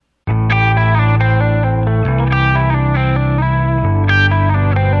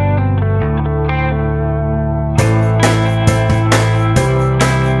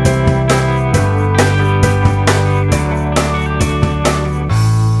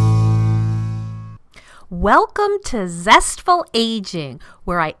Welcome to Zestful Aging,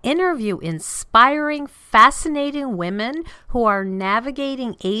 where I interview inspiring, fascinating women who are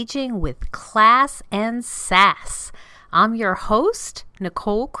navigating aging with class and sass. I'm your host,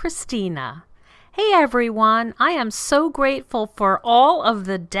 Nicole Christina. Hey everyone, I am so grateful for all of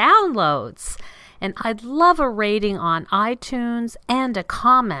the downloads, and I'd love a rating on iTunes and a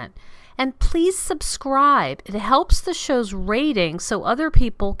comment. And please subscribe. It helps the show's rating so other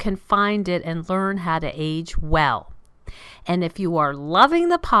people can find it and learn how to age well. And if you are loving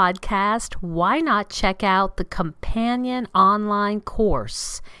the podcast, why not check out the companion online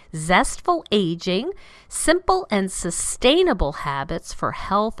course, Zestful Aging, Simple and Sustainable Habits for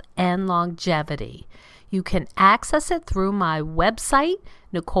Health and Longevity. You can access it through my website,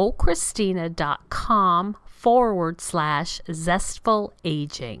 NicoleChristina.com/Zestful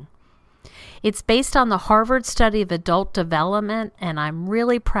Aging. It's based on the Harvard study of adult development, and I'm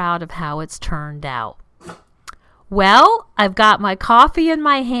really proud of how it's turned out. Well, I've got my coffee in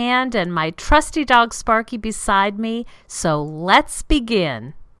my hand and my trusty dog Sparky beside me, so let's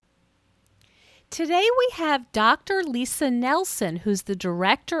begin. Today we have Dr. Lisa Nelson, who's the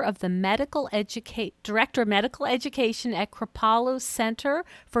Director of Medical Education at Kripalu Center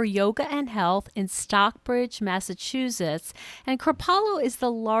for Yoga and Health in Stockbridge, Massachusetts. And Kripalu is the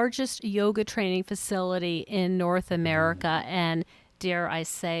largest yoga training facility in North America and, dare I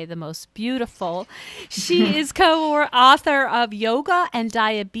say, the most beautiful. She is co-author of Yoga and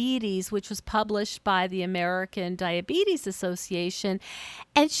Diabetes, which was published by the American Diabetes Association.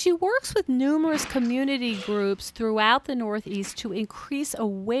 And she works with numerous community groups throughout the Northeast to increase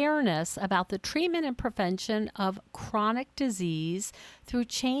awareness about the treatment and prevention of chronic disease through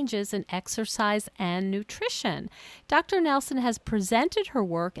changes in exercise and nutrition. Dr. Nelson has presented her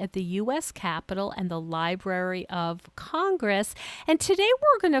work at the U.S. Capitol and the Library of Congress. And today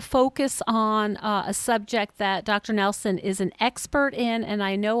we're going to focus on a subject that Dr. Nelson is an expert in, and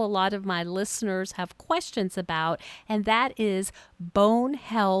I know a lot of my listeners have questions about, and that is bone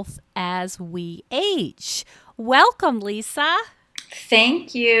health as we age. Welcome, Lisa.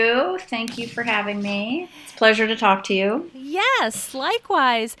 Thank you. Thank you for having me. It's a pleasure to talk to you. Yes,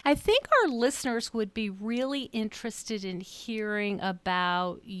 likewise. I think our listeners would be really interested in hearing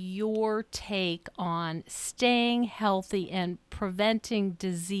about your take on staying healthy and preventing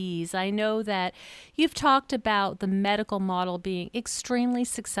disease. I know that you've talked about the medical model being extremely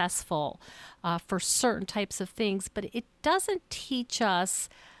successful for certain types of things, but it doesn't teach us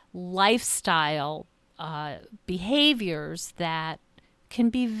lifestyle behaviors that can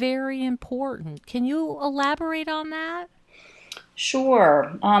be very important. Can you elaborate on that?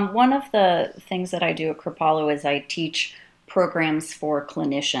 Sure. One of the things that I do at Kripalu is I teach programs for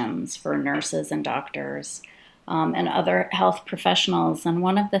clinicians, for nurses and doctors, and other health professionals. And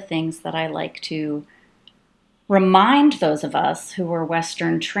one of the things that I like to remind those of us who are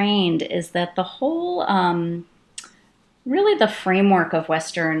Western trained is that the whole really the framework of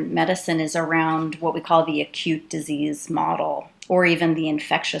Western medicine is around what we call the acute disease model, or even the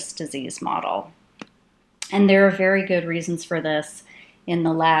infectious disease model. And there are very good reasons for this. In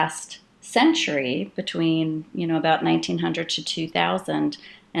the last century, between about 1900 to 2000,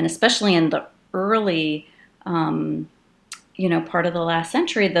 and especially in the early part of the last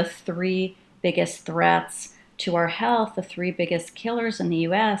century, the three biggest threats to our health, the three biggest killers in the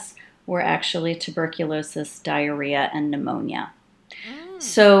U.S., were actually tuberculosis, diarrhea, and pneumonia.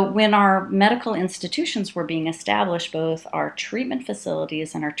 So when our medical institutions were being established, both our treatment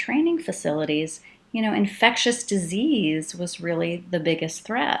facilities and our training facilities, infectious disease was really the biggest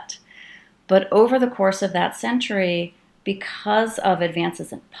threat. But over the course of that century, because of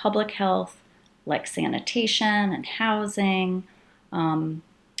advances in public health, like sanitation and housing, and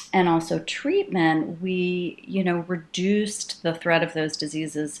also treatment, we, reduced the threat of those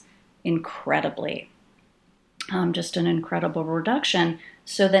diseases incredibly. Just an incredible reduction,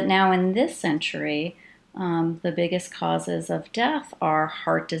 so that now in this century, the biggest causes of death are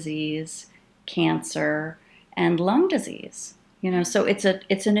heart disease, cancer, and lung disease. So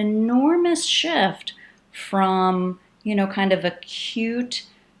it's an enormous shift from kind of acute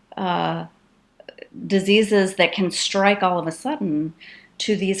diseases that can strike all of a sudden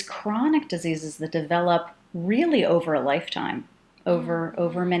to these chronic diseases that develop really over a lifetime.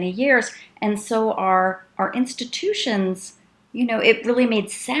 Over many years. And so our institutions, it really made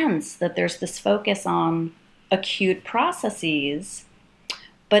sense that there's this focus on acute processes,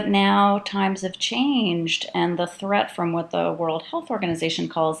 but now times have changed, and the threat from what the World Health Organization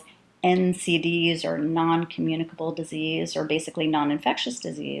calls NCDs, or non-communicable disease, or basically non-infectious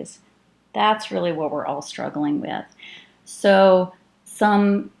disease, that's really what we're all struggling with. So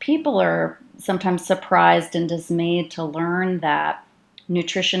some people are sometimes surprised and dismayed to learn that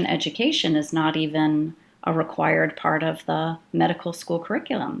nutrition education is not even a required part of the medical school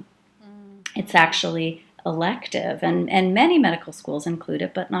curriculum. It's actually elective, and many medical schools include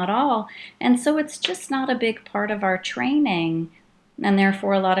it, but not all. And so it's just not a big part of our training, and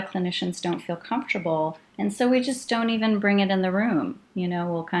therefore a lot of clinicians don't feel comfortable. And so we just don't even bring it in the room.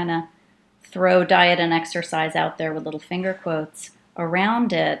 We'll kind of throw diet and exercise out there with little finger quotes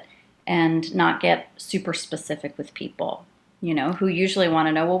around it and not get super specific with people, who usually want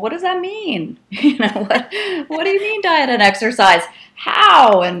to know, well, what does that mean? What do you mean diet and exercise?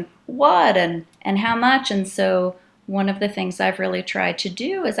 How and what and how much? And so one of the things I've really tried to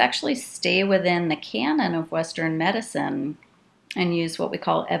do is actually stay within the canon of Western medicine and use what we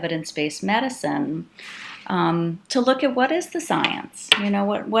call evidence-based medicine to look at what is the science,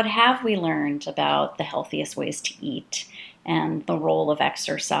 what have we learned about the healthiest ways to eat and the role of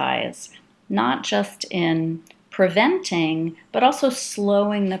exercise, not just in preventing, but also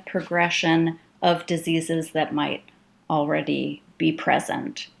slowing the progression of diseases that might already be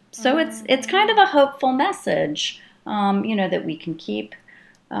present. So it's kind of a hopeful message, that we can keep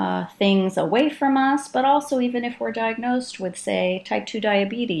things away from us, but also even if we're diagnosed with, say, type 2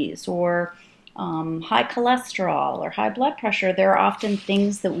 diabetes or high cholesterol or high blood pressure, there are often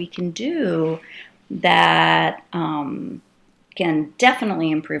things that we can do that can definitely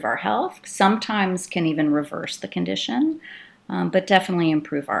improve our health, sometimes can even reverse the condition, but definitely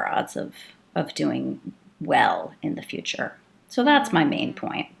improve our odds of doing well in the future. So that's my main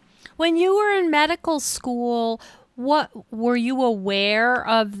point. When you were in medical school, what were you aware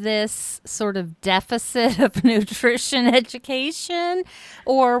of this sort of deficit of nutrition education,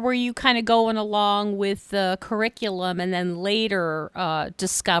 or were you kind of going along with the curriculum and then later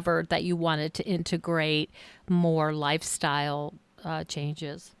discovered that you wanted to integrate more lifestyle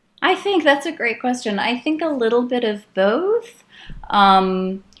changes? I think that's a great question. I think a little bit of both.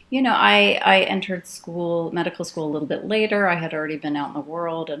 I entered medical school a little bit later. I had already been out in the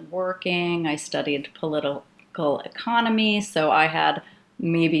world and working. I studied political economy, so I had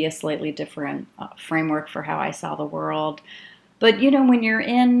maybe a slightly different framework for how I saw the world. But, when you're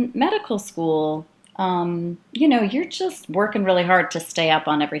in medical school, you're just working really hard to stay up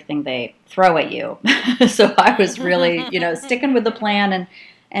on everything they throw at you. So I was really, sticking with the plan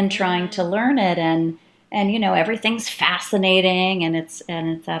and trying to learn it. And everything's fascinating and it's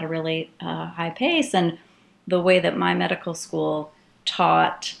at a really high pace. And the way that my medical school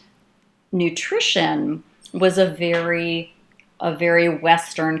taught nutrition was a very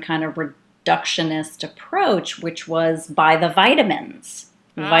Western kind of reductionist approach, which was by the vitamins.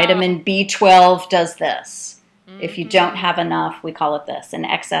 Vitamin B12 does this. If you don't have enough, we call it this. In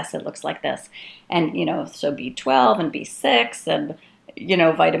excess, it looks like this. And, so B12 and B6 and,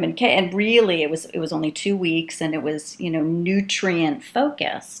 vitamin K. And really, it was only 2 weeks and it was, nutrient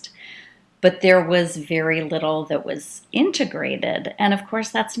focused. But there was very little that was integrated. And of course,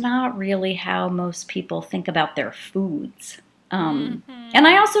 that's not really how most people think about their foods. And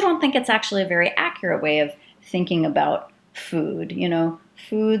I also don't think it's actually a very accurate way of thinking about food.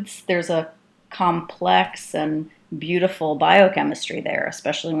 Foods, there's a complex and beautiful biochemistry there,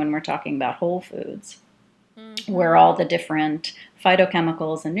 especially when we're talking about whole foods, where all the different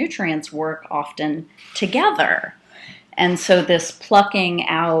phytochemicals and nutrients work often together. And so this plucking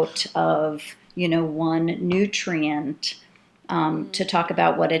out of, one nutrient to talk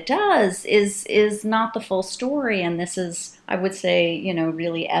about what it does is not the full story. And this is, I would say,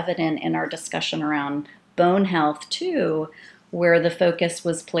 really evident in our discussion around bone health too, where the focus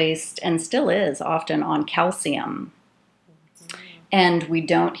was placed, and still is often, on calcium. And we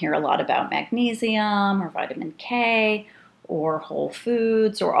don't hear a lot about magnesium or vitamin K or whole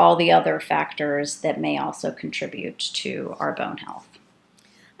foods or all the other factors that may also contribute to our bone health.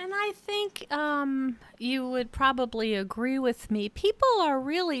 And I think you would probably agree with me. People are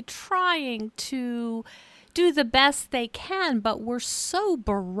really trying to do the best they can, but we're so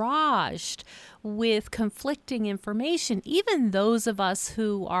barraged with conflicting information. Even those of us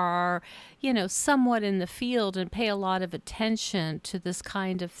who are, somewhat in the field and pay a lot of attention to this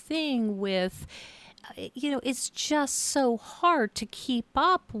kind of thing with, it's just so hard to keep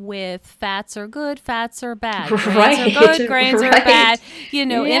up with fats are good, fats are bad, grains are good, grains are bad,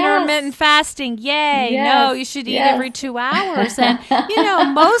 intermittent fasting, yay, no, you should eat every 2 hours. And,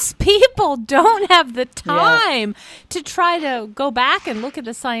 most people don't have the time to try to go back and look at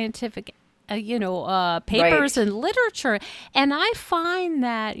the scientific papers and literature. And I find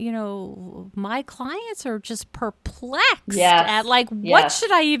that, my clients are just perplexed at what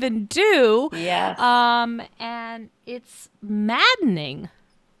should I even do? And it's maddening.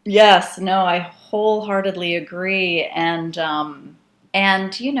 Yes, no, I wholeheartedly agree. And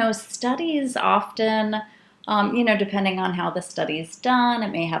studies often, depending on how the study's done, it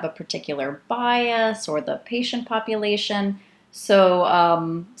may have a particular bias or the patient population. So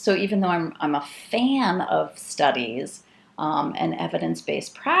even though I'm a fan of studies and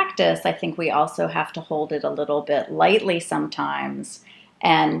evidence-based practice, I think we also have to hold it a little bit lightly sometimes,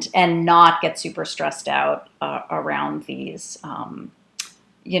 and not get super stressed out around these.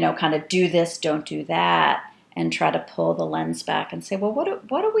 Kind of do this, don't do that, and try to pull the lens back and say, well, what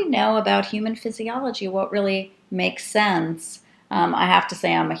do we know about human physiology? What really makes sense? I have to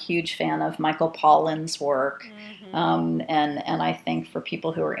say I'm a huge fan of Michael Pollan's work. And I think for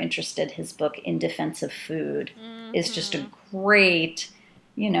people who are interested, his book, In Defense of Food, is just a great,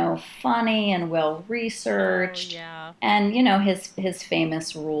 funny and well researched. Oh, yeah. And his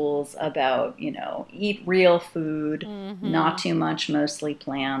famous rules about eat real food, not too much, mostly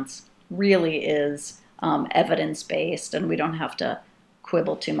plants, really is evidence based, and we don't have to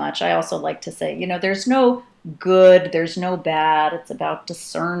quibble too much. I also like to say, there's no good, there's no bad. It's about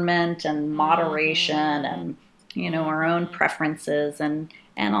discernment and moderation, and our own preferences, and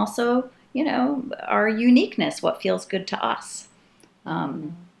also our uniqueness, what feels good to us.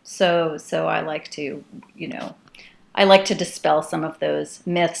 So I like to dispel some of those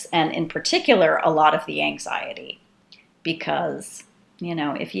myths, and in particular a lot of the anxiety, because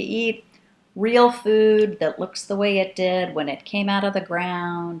if you eat real food that looks the way it did when it came out of the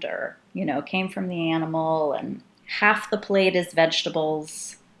ground, or came from the animal, and half the plate is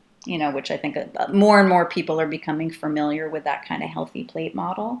vegetables, which I think more and more people are becoming familiar with, that kind of healthy plate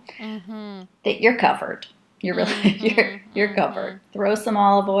model, that you're covered. You're really you're covered. Throw some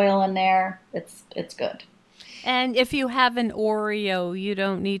olive oil in there. It's good. And if you have an Oreo, you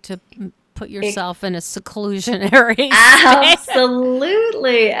don't need to put yourself in a seclusionary state.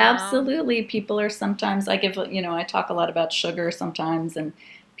 Absolutely, absolutely. People are sometimes, I talk a lot about sugar sometimes, and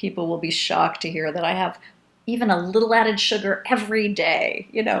people will be shocked to hear that I have even a little added sugar every day.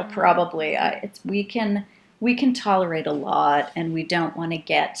 Probably we can tolerate a lot, and we don't want to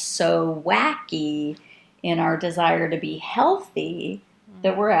get so wacky in our desire to be healthy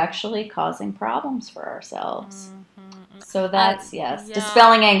that we're actually causing problems for ourselves. So that's, yes, Yeah.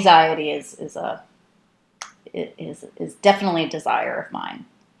 dispelling anxiety is definitely a desire of mine.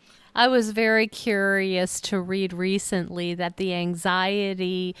 I was very curious to read recently that the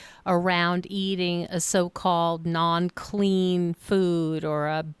anxiety around eating a so-called non-clean food or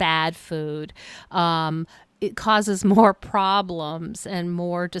a bad food, it causes more problems and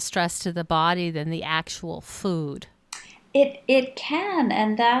more distress to the body than the actual food. It can,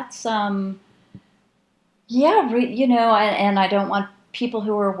 and that's yeah, and I don't want people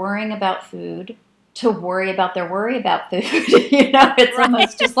who are worrying about food to worry about their worry about food. It's Right.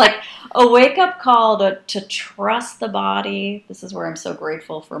 almost just like a wake up call to trust the body. This is where I'm so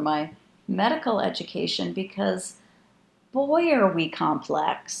grateful for my medical education, because boy, are we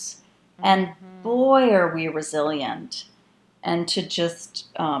complex, and boy, are we resilient. And to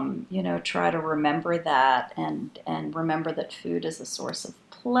just, try to remember that, and remember that food is a source of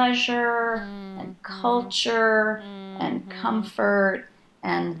pleasure and culture and comfort.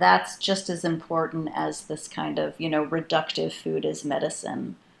 And that's just as important as this kind of, reductive food as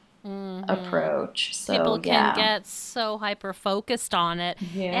medicine approach. People So, can yeah. get so hyper focused on it,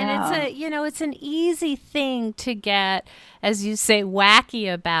 and Yeah. it's an easy thing to get, as you say,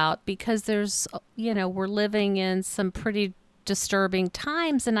 wacky about, because there's we're living in some pretty disturbing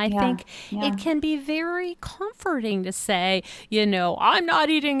times, and I Yeah. think Yeah. it can be very comforting to say, I'm not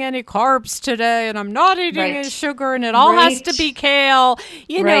eating any carbs today, and I'm not eating any Right. sugar, and it all has to Right. be kale.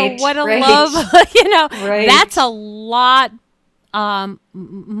 Right. What a Right. love. That's a Right. lot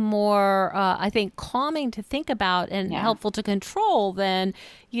more, I think, calming to think about and Yeah. helpful to control than,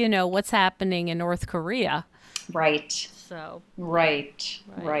 what's happening in North Korea. Right. So, Right,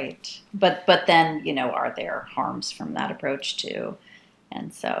 right. right. But then, are there harms from that approach too?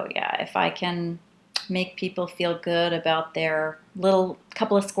 And so, yeah, if I can make people feel good about their little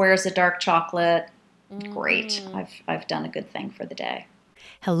couple of squares of dark chocolate, great. I've done a good thing for the day.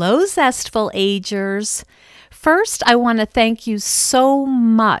 Hello, Zestful Agers. First, I want to thank you so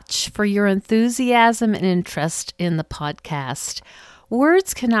much for your enthusiasm and interest in the podcast.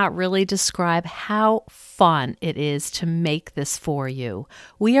 Words cannot really describe how fun it is to make this for you.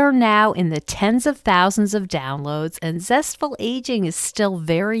 We are now in the tens of thousands of downloads, and Zestful Aging is still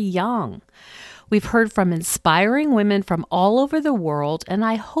very young. We've heard from inspiring women from all over the world, and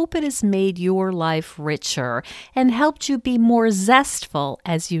I hope it has made your life richer and helped you be more zestful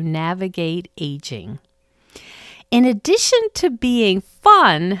as you navigate aging. In addition to being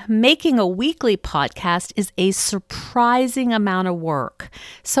fun, making a weekly podcast is a surprising amount of work.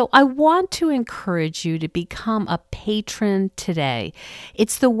 So I want to encourage you to become a patron today.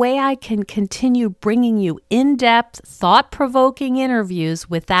 It's the way I can continue bringing you in-depth, thought-provoking interviews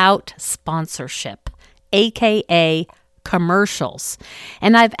without sponsorship, aka commercials.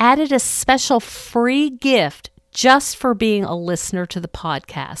 And I've added a special free gift just for being a listener to the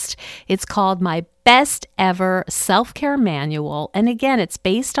podcast. It's called my Best Ever Self-Care Manual. And again, it's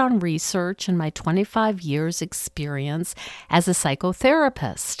based on research and my 25 years experience as a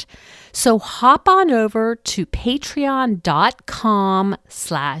psychotherapist. So hop on over to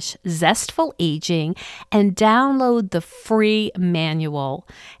patreon.com/zestfulaging and download the free manual.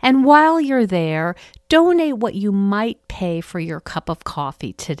 And while you're there, donate what you might pay for your cup of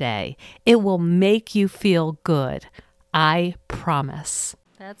coffee today. It will make you feel good. I promise.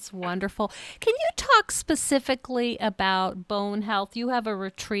 That's wonderful. Can you talk specifically about bone health? You have a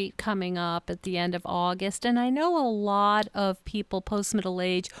retreat coming up at the end of August, and I know a lot of people post-middle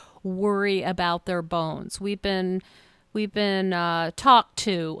age worry about their bones. We've been talked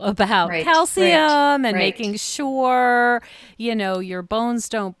to about calcium and making sure, your bones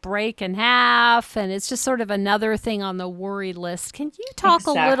don't break in half. And it's just sort of another thing on the worry list. Can you talk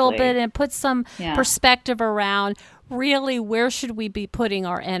a little bit and put some perspective around really where should we be putting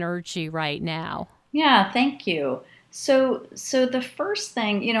our energy right now? Yeah, thank you. So the first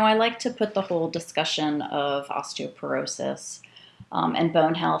thing, I like to put the whole discussion of osteoporosis and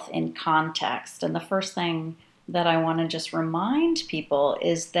bone health in context. And the first thing that I want to just remind people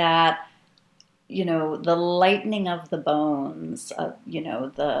is that, the lightening of the bones,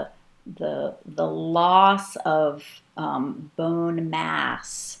 the loss of bone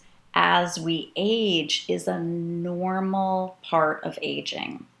mass as we age is a normal part of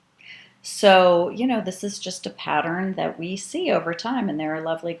aging. So, this is just a pattern that we see over time. And there are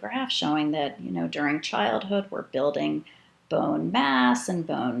lovely graphs showing that, during childhood, we're building bone mass and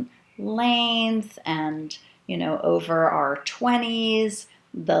bone length. And, over our 20s,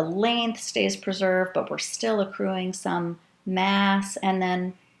 the length stays preserved, but we're still accruing some mass. And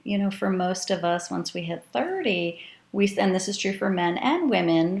then, for most of us, once we hit 30, and this is true for men and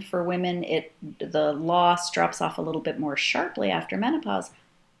women. For women, the loss drops off a little bit more sharply after menopause.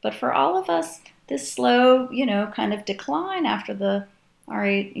 But for all of us, this slow, kind of decline after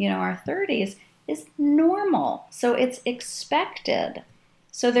our 30s is normal. So it's expected.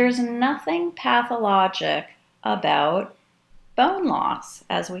 So there's nothing pathologic about bone loss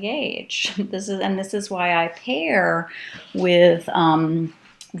as we age. This is why I pair with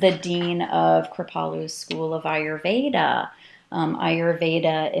the dean of Kripalu's School of Ayurveda.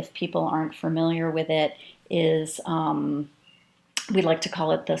 Ayurveda, if people aren't familiar with it, is we like to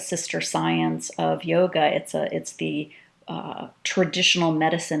call it the sister science of yoga. It's the traditional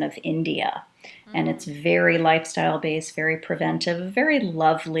medicine of India, and it's very lifestyle based, very preventive, very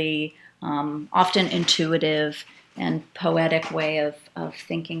lovely, often intuitive and poetic way of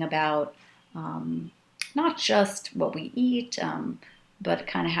thinking about not just what we eat, but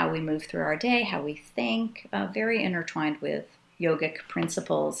kind of how we move through our day, how we think, very intertwined with yogic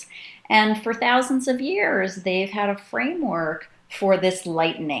principles. And for thousands of years, they've had a framework for this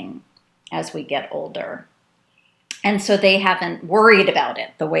lightening as we get older. And so they haven't worried about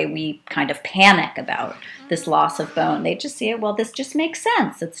it the way we kind of panic about this loss of bone. They just see it, well, this just makes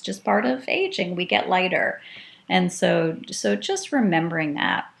sense. It's just part of aging. We get lighter. And so just remembering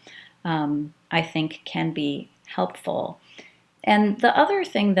that, I think, can be helpful. And the other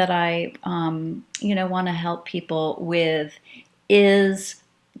thing that I, want to help people with is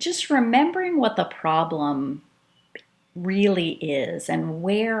just remembering what the problem really is and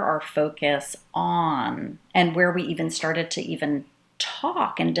where our focus on and where we even started to even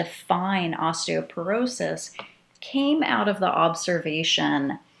talk and define osteoporosis came out of the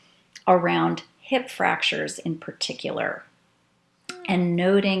observation around hip fractures in particular, and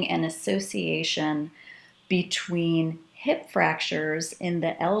noting an association between hip fractures in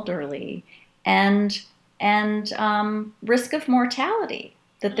the elderly and risk of mortality.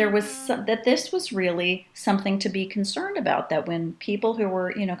 That this was really something to be concerned about. That when people who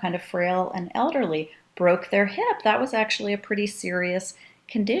were kind of frail and elderly broke their hip, that was actually a pretty serious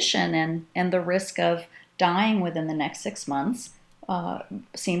condition, and the risk of dying within the next 6 months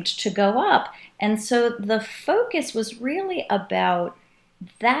seemed to go up. And so the focus was really about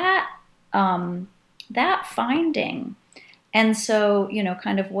that finding. And so,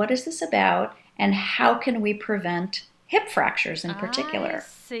 kind of what is this about, and how can we prevent hip fractures in particular? I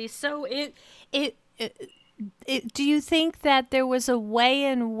see. So do you think that there was a way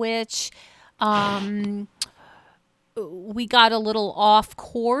in which we got a little off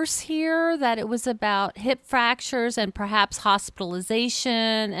course here, that it was about hip fractures and perhaps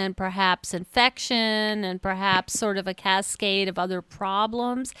hospitalization and perhaps infection and perhaps sort of a cascade of other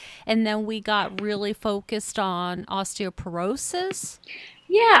problems. And then we got really focused on osteoporosis.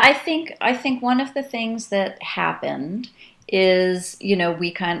 Yeah, I think one of the things that happened is,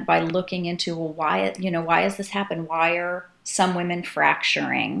 we kind by looking into, well, why has this happened? Why are some women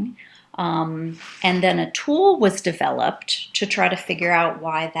fracturing? And then a tool was developed to try to figure out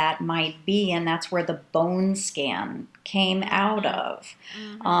why that might be, and that's where the bone scan came out of.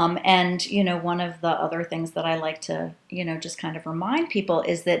 And one of the other things that I like to, just kind of remind people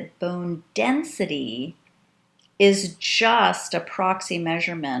is that bone density is just a proxy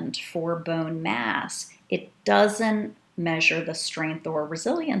measurement for bone mass. It doesn't measure the strength or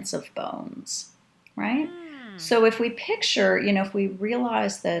resilience of bones, right? So if we picture, if we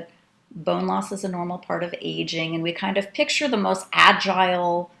realize that bone loss is a normal part of aging, and we kind of picture the most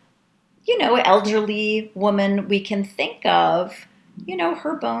agile, elderly woman we can think of,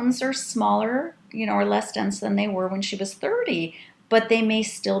 her bones are smaller, or less dense than they were when she was 30, but they may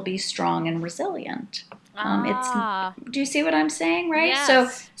still be strong and resilient. Do you see what I'm saying, right?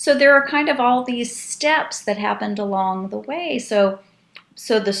 Yes. So there are kind of all these steps that happened along the way. So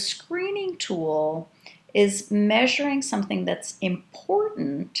the screening tool is measuring something that's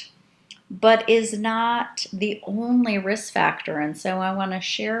important, but is not the only risk factor. And so I want to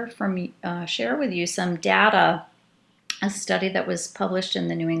share with you some data, a study that was published in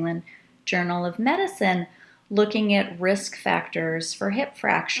the New England Journal of Medicine, looking at risk factors for hip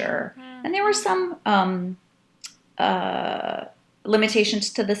fracture. And there were some limitations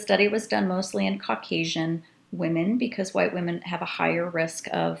to the study. It was done mostly in Caucasian women because white women have a higher risk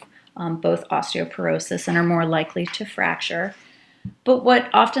of both osteoporosis and are more likely to fracture. But what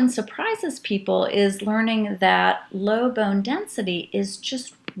often surprises people is learning that low bone density is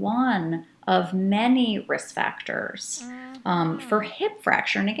just one of many risk factors for hip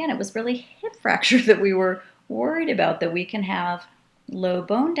fracture. And again, it was really hip fracture that we were worried about, that we can have low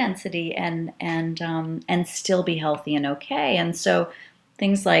bone density and still be healthy and okay. And so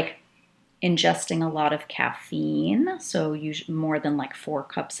things like ingesting a lot of caffeine, so usually more than like 4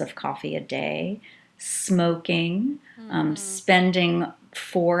 cups of coffee a day, smoking, spending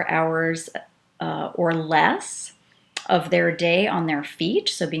 4 hours or less of their day on their feet,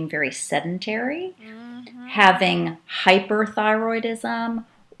 so being very sedentary, having hyperthyroidism,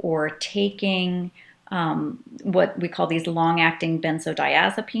 or taking what we call these long-acting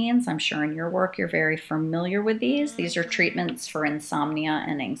benzodiazepines. I'm sure in your work you're very familiar with these. These are treatments for insomnia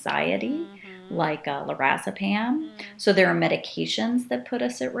and anxiety, like lorazepam. So there are medications that put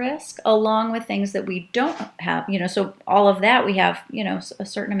us at risk, along with things that we don't have. So all of that we have, a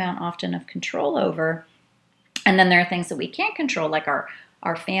certain amount often of control over. And then there are things that we can't control, like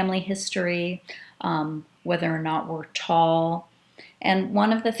our family history, whether or not we're tall. And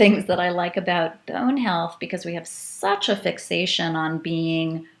one of the things that I like about bone health, because we have such a fixation on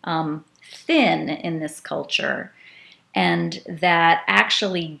being thin in this culture, and that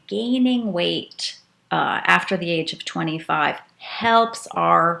actually gaining weight after the age of 25 helps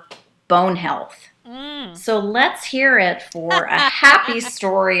our bone health. So let's hear it for a happy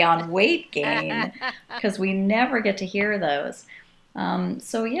story on weight gain, because we never get to hear those.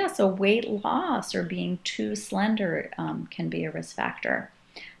 So weight loss or being too slender can be a risk factor.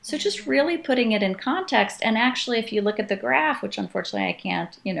 So just really putting it in context. And actually, if you look at the graph, which unfortunately I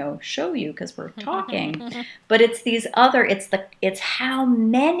can't, show you because we're talking, but it's it's how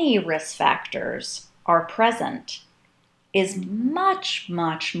many risk factors are present is much,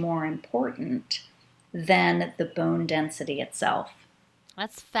 much more important than the bone density itself.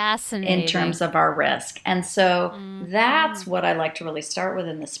 That's fascinating. In terms of our risk. And so that's what I like to really start with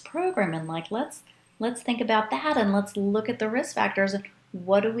in this program. And let's think about that, and let's look at the risk factors and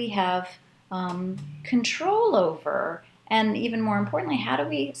what do we have control over? And even more importantly, how do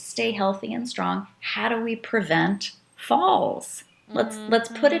we stay healthy and strong? How do we prevent falls? Let's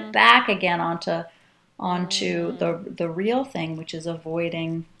put it back again onto the real thing, which is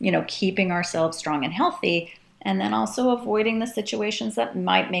avoiding, keeping ourselves strong and healthy, and then also avoiding the situations that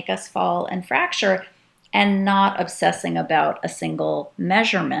might make us fall and fracture, and not obsessing about a single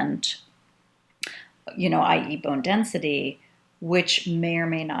measurement, i.e. bone density, which may or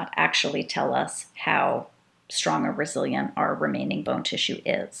may not actually tell us how strong or resilient our remaining bone tissue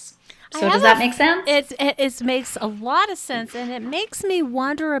is. So does that make sense? It makes a lot of sense, and it makes me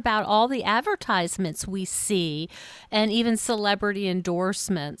wonder about all the advertisements we see, and even celebrity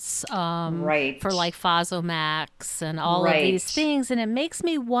endorsements for like Fosamax and all of these things. And it makes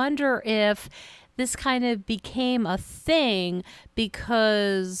me wonder if this kind of became a thing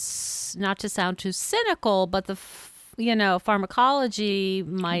because, not to sound too cynical, but pharmacology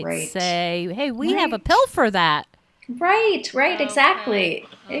might Right. say, hey, we have a Right. pill for that. Right, right, Okay. exactly.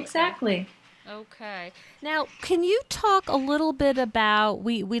 Okay. Exactly. Okay. Now, can you talk a little bit about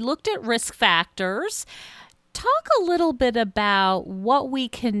we looked at risk factors. Talk a little bit about what we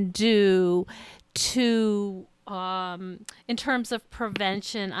can do to in terms of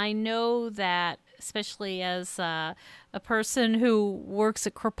prevention. I know that, especially as a person who works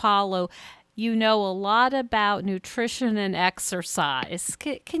at Kripalu, you know a lot about nutrition and exercise.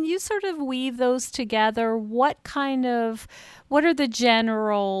 Can you sort of weave those together? What are the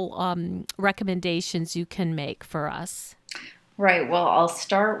general recommendations you can make for us? Right. Well, I'll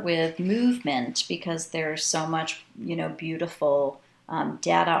start with movement because there's so much, beautiful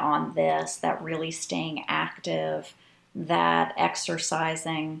data on this that really staying active, that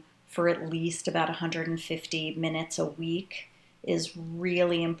exercising for at least about 150 minutes a week is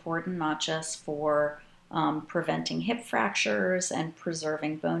really important, not just for preventing hip fractures and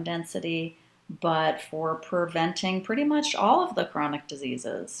preserving bone density, but for preventing pretty much all of the chronic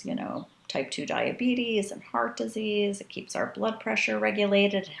diseases, type 2 diabetes and heart disease. It keeps our blood pressure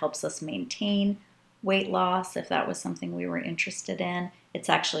regulated. It helps us maintain weight loss if that was something we were interested in. It's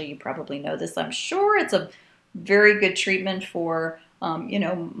actually, you probably know this, I'm sure, it's a very good treatment for,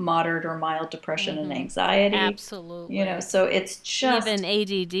 moderate or mild depression and Mm-hmm. anxiety. Absolutely. So it's just Even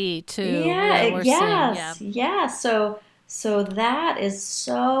ADD too. yeah, Yeah, we're seeing. Yeah. yes, yeah. So that is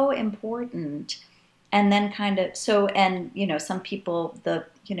so important. And then kind of so and some people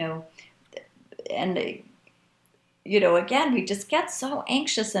and again we just get so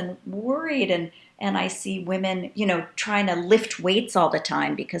anxious and worried and I see women trying to lift weights all the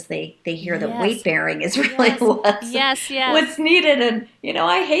time because they hear that weight Yes. bearing is really Yes. Yes. what's Yes. needed. And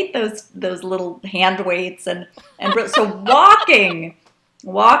I hate those little hand weights. And so walking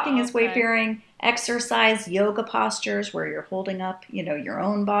is weight Okay. bearing. Exercise, yoga postures where you're holding up your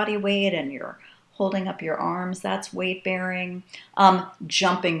own body weight and you're holding up your arms, that's weight bearing.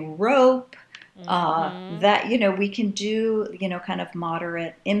 Jumping rope, Mm-hmm. that we can do kind of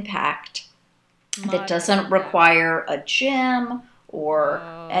moderate impact that Moderate doesn't impact. require a gym or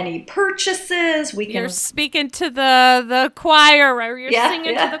Oh. any purchases. We You're can speaking to the choir, right? You're yeah, singing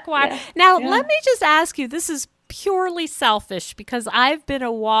to yeah, the choir. yeah, Now, yeah. let me just ask you, this is purely selfish because I've been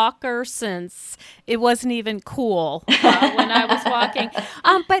a walker since it wasn't even cool when I was walking.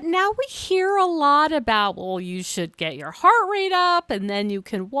 But now we hear a lot about, well, you should get your heart rate up and then you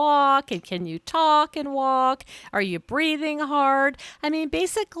can walk. And can you talk and walk? Are you breathing hard? I mean,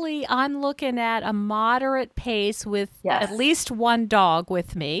 basically, I'm looking at a moderate pace with at Yes, least one dog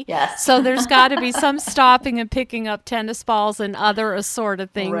with me. yes. So there's got to be some stopping and picking up tennis balls and other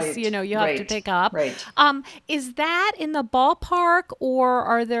assorted things, Right, you have to right, pick up. right. Is that in the ballpark,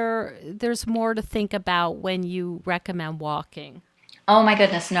 or there's more to think about when you recommend walking? Oh my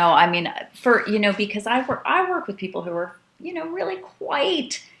goodness, no. I mean, because I work with people who are, really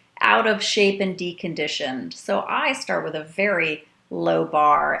quite out of shape and deconditioned. So I start with a very low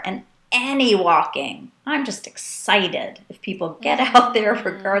bar and any walking. I'm just excited if people get out there Mm-hmm.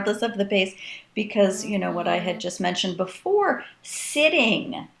 regardless of the pace because, what I had Mm-hmm. just mentioned before,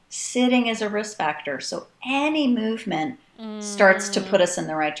 sitting is a risk factor. So any movement starts to Mm-hmm. put us in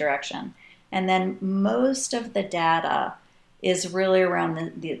the right direction. And then most of the data is really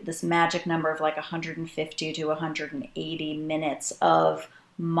around this magic number of like 150 to 180 minutes of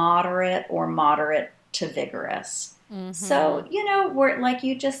moderate to vigorous. Mm-hmm. So, we're like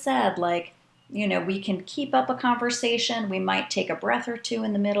you just said, like, we can keep up a conversation. We might take a breath or two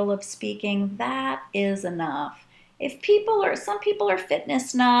in the middle of speaking. That is enough. If some people are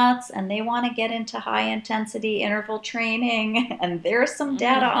fitness nuts and they want to get into high intensity interval training, and there's some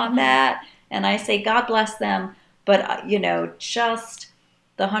data on Mm-hmm. that, and I say, God bless them. But, just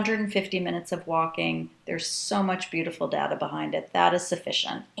the 150 minutes of walking, there's so much beautiful data behind it. That is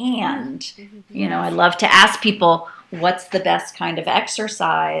sufficient. And, I Yes. love to ask people, what's the best kind of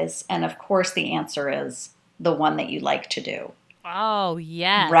exercise? And of course, the answer is the one that you like to do, Oh,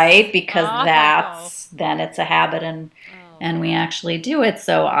 yes. right? Because Oh. then it's a habit Oh. and we actually do it.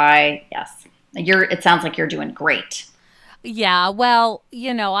 So yes, it sounds like you're doing great. Yeah, well,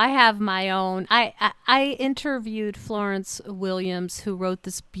 I have my own. I interviewed Florence Williams, who wrote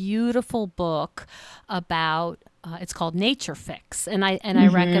this beautiful book about. It's called Nature Fix, and I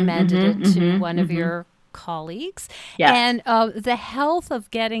Mm-hmm, recommended it mm-hmm, to mm-hmm, one of mm-hmm. your colleagues. Yes, And the health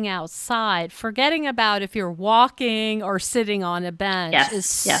of getting outside, forgetting about if you're walking or sitting on a bench,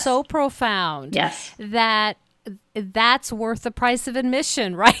 is yes, yes, so profound yes. that that's worth the price of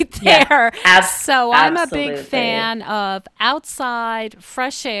admission right Yeah, there. So I'm a big absolutely. fan of outside,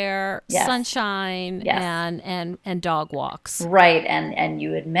 fresh air, Yes. sunshine, Yes. and dog walks. Right, and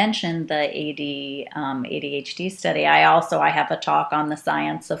you had mentioned the ADHD study. I have a talk on the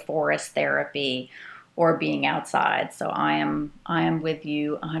science of forest therapy or being outside. So I am with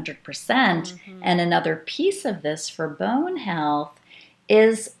you 100%. And another piece of this for bone health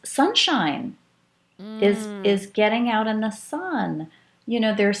is sunshine. Is getting out in the sun.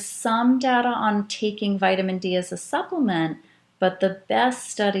 There's some data on taking vitamin D as a supplement, but the best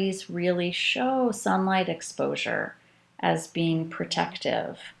studies really show sunlight exposure as being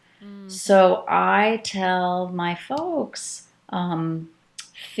protective. So I tell my folks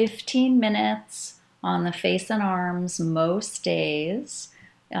 15 minutes on the face and arms most days.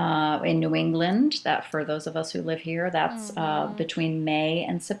 In New England, that for those of us who live here, that's between May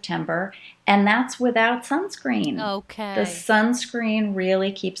and September, and that's without sunscreen. Okay. The sunscreen really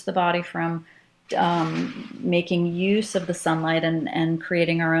keeps the body from making use of the sunlight and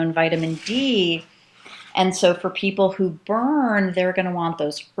creating our own vitamin D. And so for people who burn, they're going to want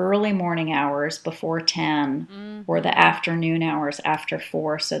those early morning hours before 10 or the afternoon hours after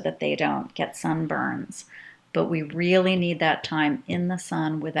 4 so that they don't get sunburns. But we really need that time in the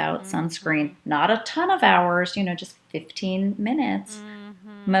sun without sunscreen. Not a ton of hours, just 15 minutes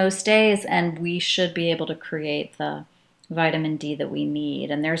most days. And we should be able to create the vitamin D that we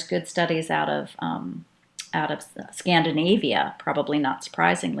need. And there's good studies out of Scandinavia, probably not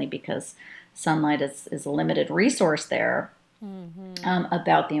surprisingly, because sunlight is a limited resource there,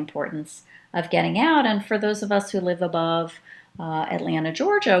 about the importance of getting out. And for those of us who live above Atlanta,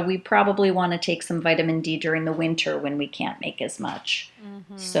 Georgia, we probably want to take some vitamin D during the winter when we can't make as much.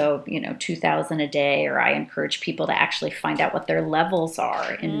 So, 2,000 a day, or I encourage people to actually find out what their levels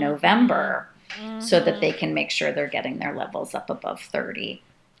are in November so that they can make sure they're getting their levels up above 30.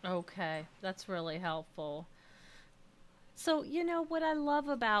 Okay, that's really helpful. So, what I love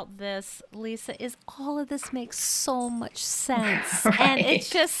about this, Lisa, is all of this makes so much sense. And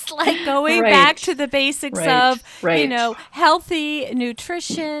it's just like going back to the basics of, healthy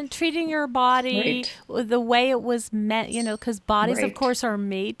nutrition, treating your body the way it was meant, because bodies, of course, are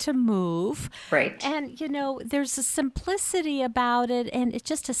made to move. Right. And, there's a simplicity about it, and it's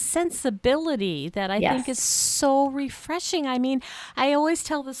just a sensibility that I think is so refreshing. I mean, I always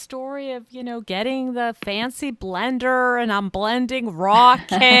tell the story of, getting the fancy blender, and I'm blending raw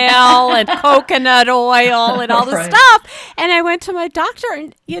kale and coconut oil and all this stuff. And I went to my doctor,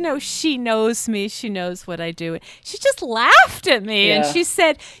 and, she knows me. She knows what I do. She just laughed at me, and she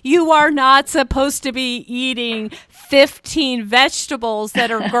said, "You are not supposed to be eating 15 vegetables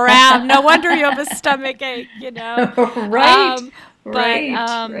that are ground. No wonder you have a stomach ache,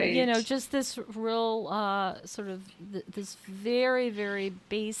 But, just this real sort of this very, very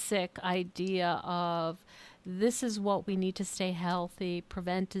basic idea of this is what we need to stay healthy,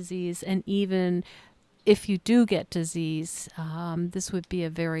 prevent disease, and even if you do get disease, this would be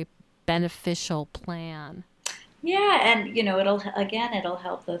a very beneficial plan. Yeah, and it'll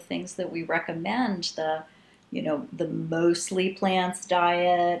help the things that we recommend, the mostly plants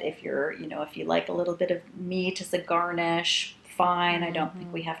diet. If if you like a little bit of meat as a garnish, fine. I don't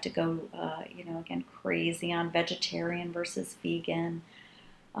think we have to go again crazy on vegetarian versus vegan.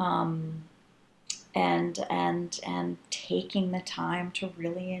 And taking the time to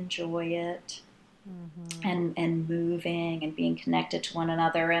really enjoy it, and moving and being connected to one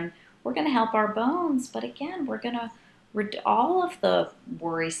another. And we're going to help our bones, but again, we're going to all of the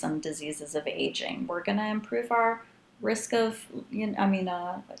worrisome diseases of aging. We're going to improve our risk of,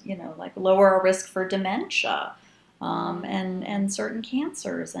 like lower our risk for dementia, and certain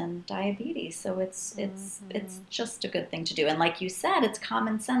cancers and diabetes. So it's just a good thing to do. And like you said, it's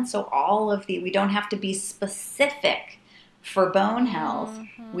common sense. So we don't have to be specific for bone health.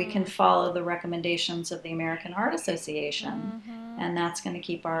 We can follow the recommendations of the American Heart Association, and that's going to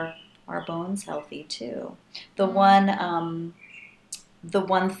keep our bones healthy too. The one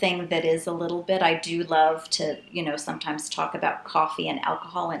thing that is a little bit, I do love to, sometimes talk about coffee and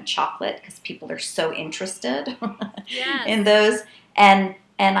alcohol and chocolate, because people are so interested in those. And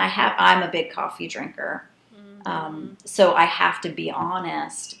I'm a big coffee drinker. So I have to be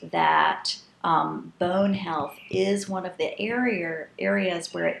honest that bone health is one of the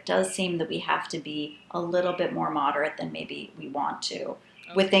areas where it does seem that we have to be a little bit more moderate than maybe we want to.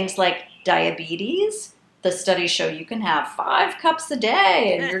 Okay. With things like diabetes, the studies show you can have 5 cups a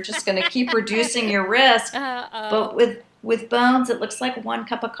day and you're just going to keep reducing your risk. But with bones, it looks like 1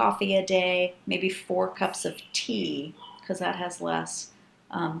 cup of coffee a day, maybe 4 cups of tea, because that has less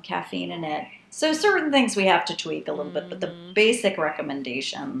caffeine in it. So certain things we have to tweak a little bit, but the basic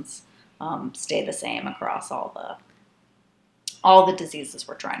recommendations stay the same across all the diseases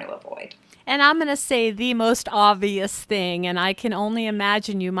we're trying to avoid. And I'm going to say the most obvious thing, and I can only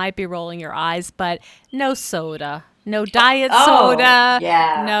imagine you might be rolling your eyes, but no soda. No diet soda.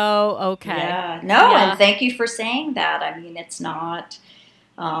 Yeah. No, okay. Yeah. No, and thank you for saying that. I mean, it's not,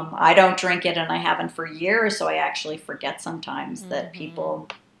 I don't drink it and I haven't for years, so I actually forget sometimes that people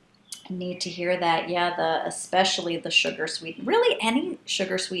need to hear that. Yeah, especially the sugar sweetened, really any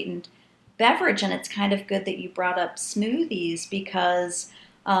sugar sweetened beverage. And it's kind of good that you brought up smoothies because,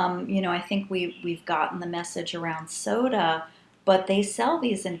 I think we've gotten the message around soda, but they sell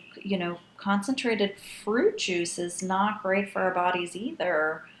these in, concentrated fruit juice is not great for our bodies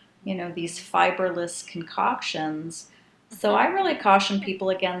either. These fiberless concoctions. So I really caution people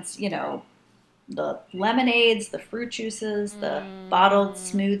against, the lemonades, the fruit juices, the bottled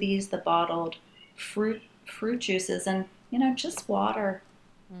smoothies, the bottled fruit juices, and just water.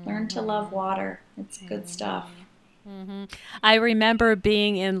 Learn to love water. It's good stuff. I remember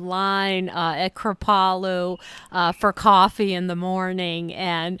being in line at Kripalu for coffee in the morning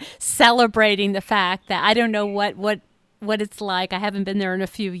and celebrating the fact that I don't know what it's like. I haven't been there in a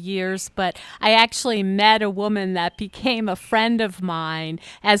few years, but I actually met a woman that became a friend of mine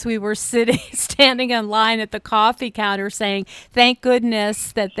as we were standing in line at the coffee counter saying, thank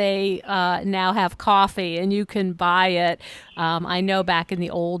goodness that they now have coffee and you can buy it. I know back in the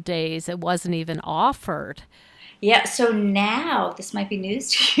old days, it wasn't even offered. Yeah, so now, this might be news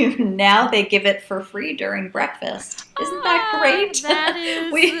to you, now they give it for free during breakfast. Isn't that great?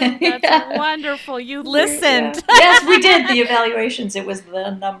 That's wonderful. You listened. Yeah. Yes, we did the evaluations. It was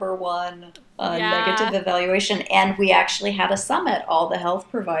the number one negative evaluation. And we actually had a summit, all the health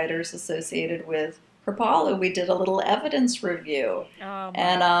providers associated with Kripalu. We did a little evidence review.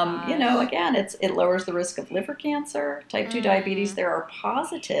 Again, it lowers the risk of liver cancer, type 2 diabetes. There are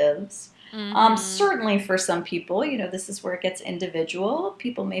positives. Certainly for some people, this is where it gets individual.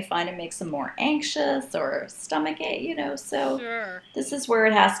 People may find it makes them more anxious or stomach ache, so Sure. This is where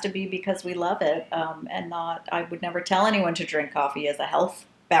it has to be because we love it, I would never tell anyone to drink coffee as a health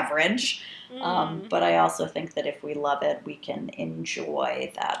beverage, but I also think that if we love it, we can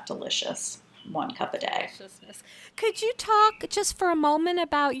enjoy that delicious 1 cup a day. Could you talk just for a moment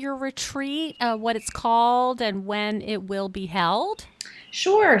about your retreat, what it's called and when it will be held?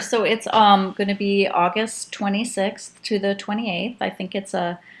 Sure. So it's going to be August 26th to the 28th. I think it's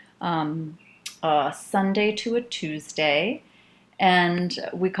a Sunday to a Tuesday, and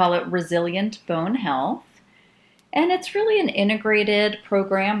we call it Resilient Bone Health. And it's really an integrated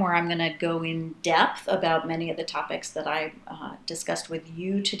program where I'm going to go in depth about many of the topics that I discussed with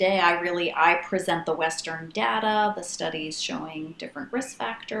you today. I present the Western data, the studies showing different risk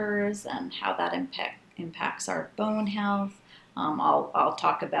factors and how that impacts our bone health. I'll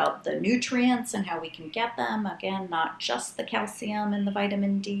talk about the nutrients and how we can get them. Again, not just the calcium and the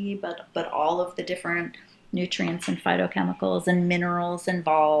vitamin D, but all of the different nutrients and phytochemicals and minerals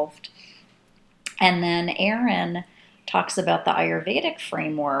involved. And then Erin talks about the Ayurvedic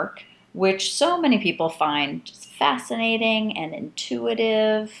framework, which so many people find just fascinating and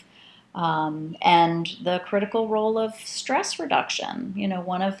intuitive, and the critical role of stress reduction.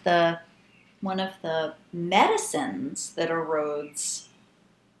 One of the medicines that erodes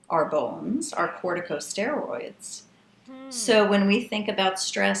our bones are corticosteroids. So when we think about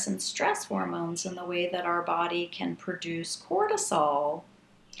stress and stress hormones and the way that our body can produce cortisol,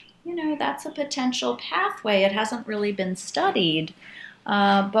 that's a potential pathway. It hasn't really been studied,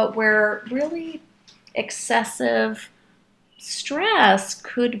 but where really excessive stress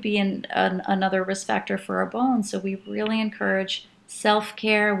could be another risk factor for our bones. So we really encourage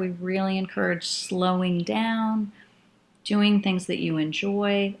self-care. We really encourage slowing down, doing things that you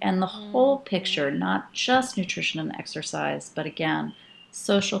enjoy, and the whole picture, not just nutrition and exercise, but again,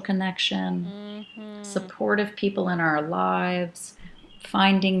 social connection, supportive people in our lives,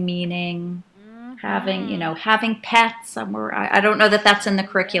 finding meaning, having pets somewhere. I don't know that that's in the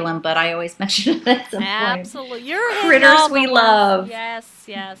curriculum, but I always mention it at some point. Absolutely. You're critters we love. Yes.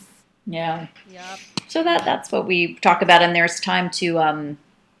 Yeah. Yep. So that's what we talk about, and there's time to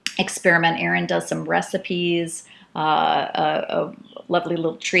experiment. Erin does some recipes, a lovely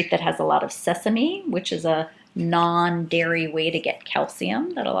little treat that has a lot of sesame, which is a non-dairy way to get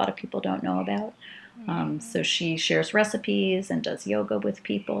calcium that a lot of people don't know about. So she shares recipes and does yoga with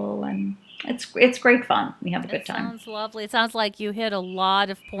people, and It's great fun. We have a good It time. sounds lovely. It sounds like you hit a lot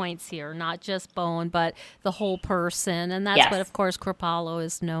of points here, not just bone, but the whole person. And that's what, Yes. of course, Kripalu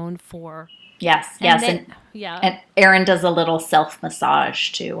is known for. Yes, And yes, they, yeah. and Erin does a little self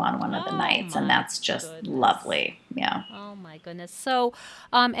massage too on one of the Oh nights, and my that's just goodness. lovely. Yeah, Oh my goodness. So,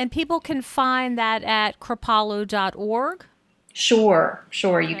 and people can find that at kripalu.org. sure,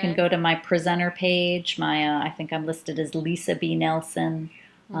 sure. You can Okay. go to my presenter page. My I think I'm listed as Lisa B. Nelson,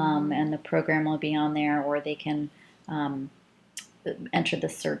 Mm-hmm. and the program will be on there, or they can um, enter the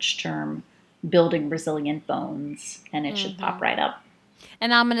search term "building resilient bones," and it should Mm-hmm. pop right up.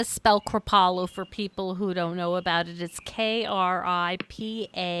 And I'm going to spell Kripalu for people who don't know about it. It's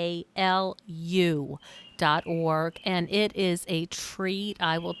KRIPALU.org. And it is a treat,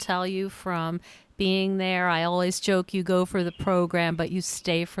 I will tell you, from being there. I always joke you go for the program, but you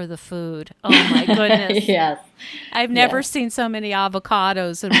stay for the food. Oh my goodness. Yes, I've never yes. seen so many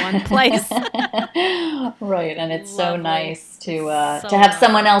avocados in one place. Right, and it's so Lovely. nice to So have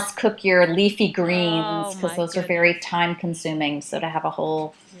someone lovely. else cook your leafy greens Oh because my those are very goodness. time consuming. So to have a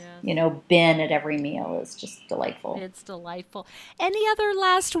whole, Yes. bin at every meal is just delightful. It's delightful. Any other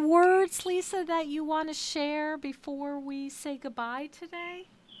last words, Lisa, that you want to share before we say goodbye today?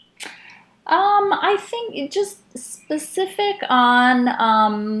 I think just specific on,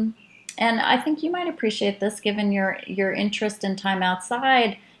 and I think you might appreciate this given your interest in time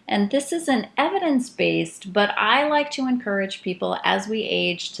outside. And this isn't evidence based, but I like to encourage people as we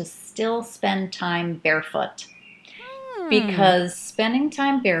age to still spend time barefoot Hmm. because spending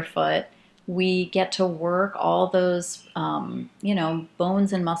time barefoot, we get to work all those,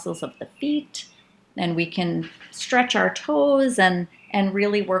 bones and muscles of the feet, and we can stretch our toes and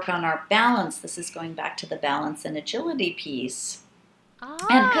really work on our balance. This is going back to the balance and agility piece.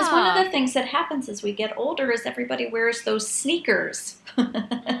 And because one of the Ah. things that happens as we get older is everybody wears those sneakers,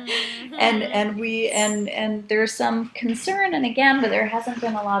 Mm-hmm. and there's some concern. And again, but there hasn't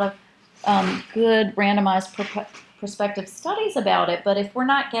been a lot of good randomized prospective studies about it. But if we're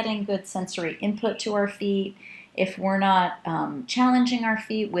not getting good sensory input to our feet, if we're not challenging our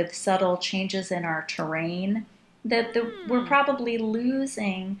feet with subtle changes in our terrain, we're Hmm. probably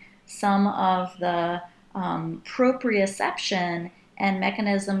losing some of the proprioception and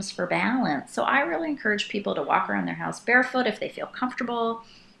mechanisms for balance. So I really encourage people to walk around their house barefoot if they feel comfortable,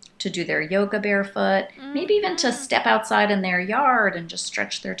 to do their yoga barefoot, maybe even to Mm-hmm. step outside in their yard and just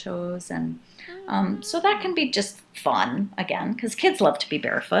stretch their toes. And so that Mm-hmm. can be just fun again, because kids love to be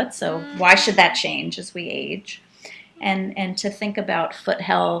barefoot. So why should Mm-hmm. that change as we age? And to think about foot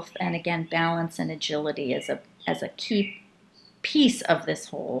health and again balance and agility as a key piece of this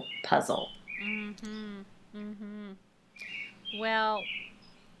whole puzzle. Mm-hmm. Mm-hmm. Well,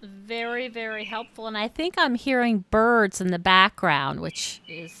 very, very helpful. And I think I'm hearing birds in the background, which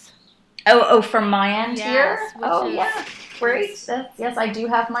is Oh, from my end here. yes, which Oh, yeah, great. is Yes, I do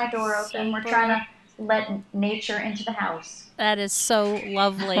have my door open. We're trying super. to let nature into the house. That is so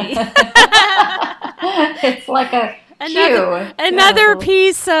lovely. It's like a another cue. Yeah, another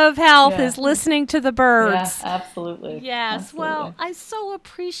piece of health yeah, is listening to the yeah, birds. absolutely, Yes, well, absolutely. I so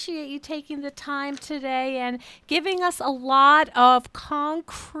appreciate you taking the time today and giving us a lot of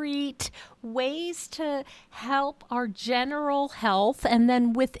concrete ways to help our general health and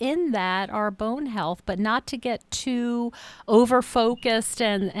then within that our bone health, but not to get too over focused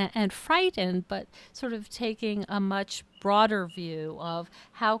and frightened, but sort of taking a much broader view of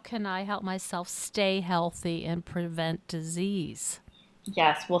how can I help myself stay healthy and prevent disease.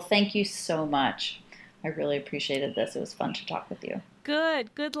 Yes, well, thank you so much. I really appreciated this. It was fun to talk with you.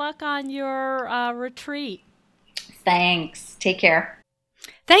 Good. Good luck on your retreat. Thanks. Take care.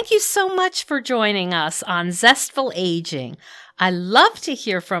 Thank you so much for joining us on Zestful Aging. I love to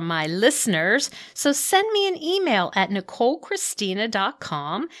hear from my listeners, so send me an email at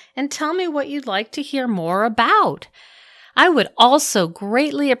NicoleChristina.com and tell me what you'd like to hear more about. I would also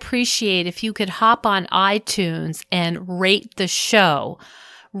greatly appreciate if you could hop on iTunes and rate the show.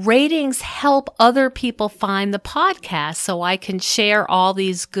 Ratings help other people find the podcast so I can share all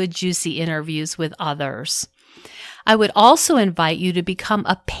these good, juicy interviews with others. I would also invite you to become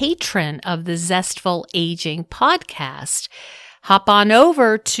a patron of the Zestful Aging podcast. Hop on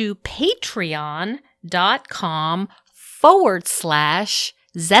over to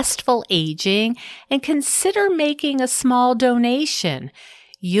patreon.com/Zestful Aging and consider making a small donation.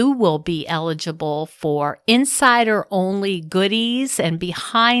 You will be eligible for insider-only goodies and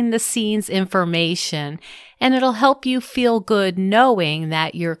behind-the-scenes information, and it'll help you feel good knowing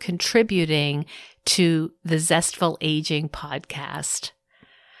that you're contributing to the Zestful Aging podcast.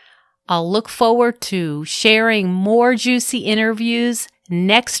 I'll look forward to sharing more juicy interviews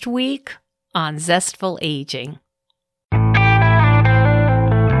next week on Zestful Aging.